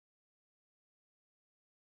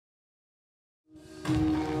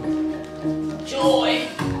Joy!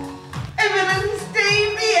 Evelyn,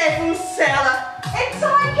 Steve, the apple seller. It's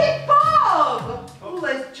Psychic Bob! All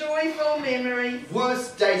those joyful memories.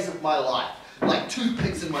 Worst days of my life. Like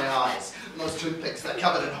toothpicks in my eyes. And those toothpicks, they're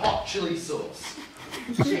covered in hot chili sauce.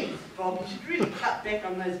 Gee, Bob, you should really cut back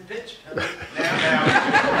on those bitch pills. Now.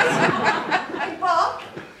 Hey, Bob,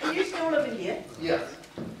 are you still living here? Yeah.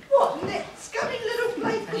 What, in that scummy little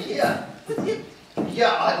place? Yeah. With your...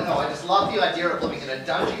 Yeah, I don't know. I just love the idea of living in a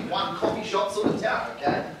dungy, one coffee shop sort of town,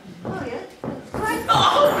 okay? Oh, yeah? Right.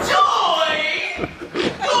 Oh, Joy!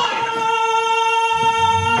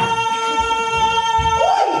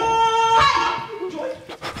 Joy!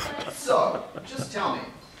 So, just tell me,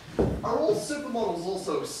 are all supermodels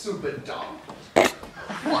also super dumb? What?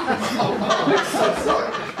 Oh, I'm so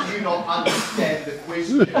sorry. Do you not understand the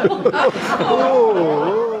question?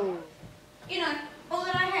 You know, all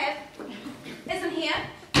that I have isn't here.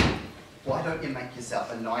 Why don't you make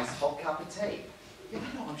yourself a nice hot cup of tea? Yeah,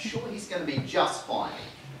 no, I'm sure he's going to be just fine.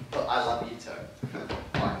 But I love you too.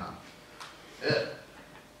 Bye, Mum. Ugh,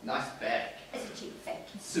 nice bag. It's a cheap fake.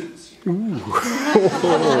 Suits you.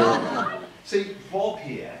 See, Bob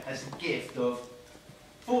here has the gift of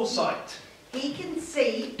foresight. He can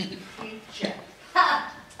see the future.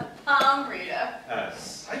 Ha! A palm reader.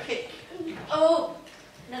 Psychic. Oh,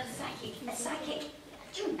 another psychic. A psychic.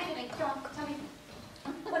 Anyway, come on, tell me.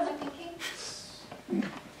 What am I thinking?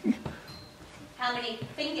 How many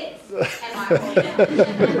fingers am I holding?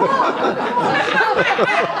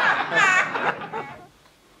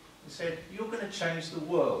 He said, you're going to change the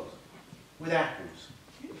world with apples.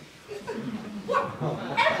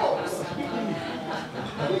 Apples!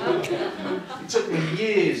 It took me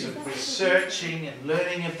years of researching and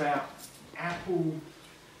learning about apple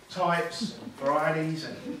types and varieties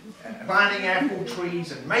and planting apple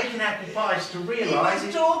trees and making apple pies to realise He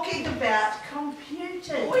was it. talking about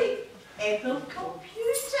computers. Oi. Apple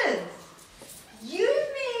computers. You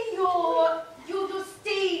mean you're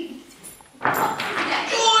Steve? What's his name?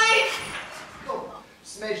 Joy! Oh,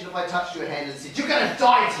 just imagine if I touched your hand and said, you're going to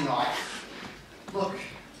die tonight. Look,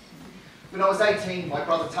 when I was 18, my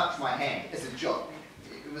brother touched my hand as a joke.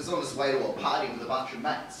 It was on his way to a party with a bunch of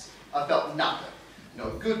mates. I felt nothing.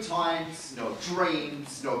 No good times, no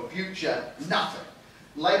dreams, no future, nothing.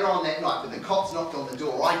 Later on that night, when the cops knocked on the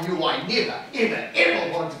door, I knew I never, ever,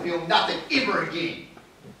 ever wanted to feel nothing ever again.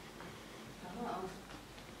 Oh,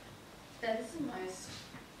 that is the most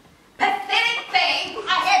pathetic thing I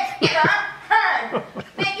have ever heard.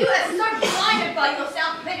 Man, you are so blinded by your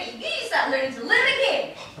self-pity. You need to start learning to live again.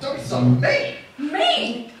 Don't be so mean.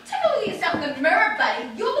 Mean? Take a look at yourself in the mirror, buddy.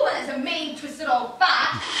 You're the one that's a mean, twisted old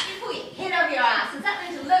fart. You pull your head over your ass and start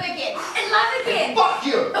learning to live again. And love again. Fuck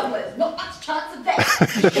you. Oh, well, there's not much chance of that.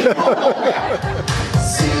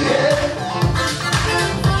 See it.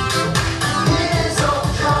 Here's all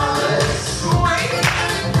colors.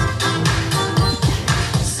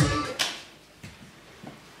 See it.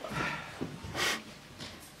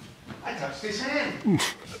 I touched his hand.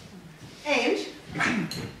 And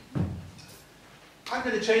I'm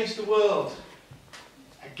going to change the world.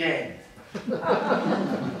 Again.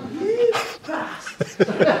 you bastard.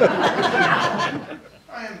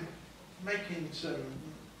 I am making some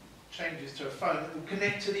changes to a phone that will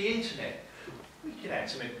connect to the internet. We could add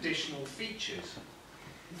some additional features.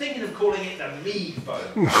 I'm thinking of calling it the Me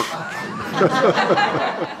phone.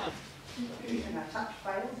 And I touch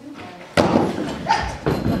fails in there.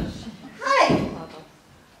 Hey!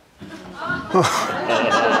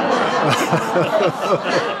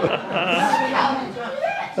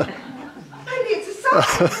 Maybe it's a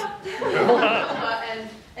sign.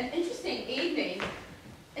 An interesting evening.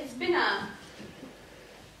 It's been a...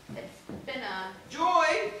 Joy!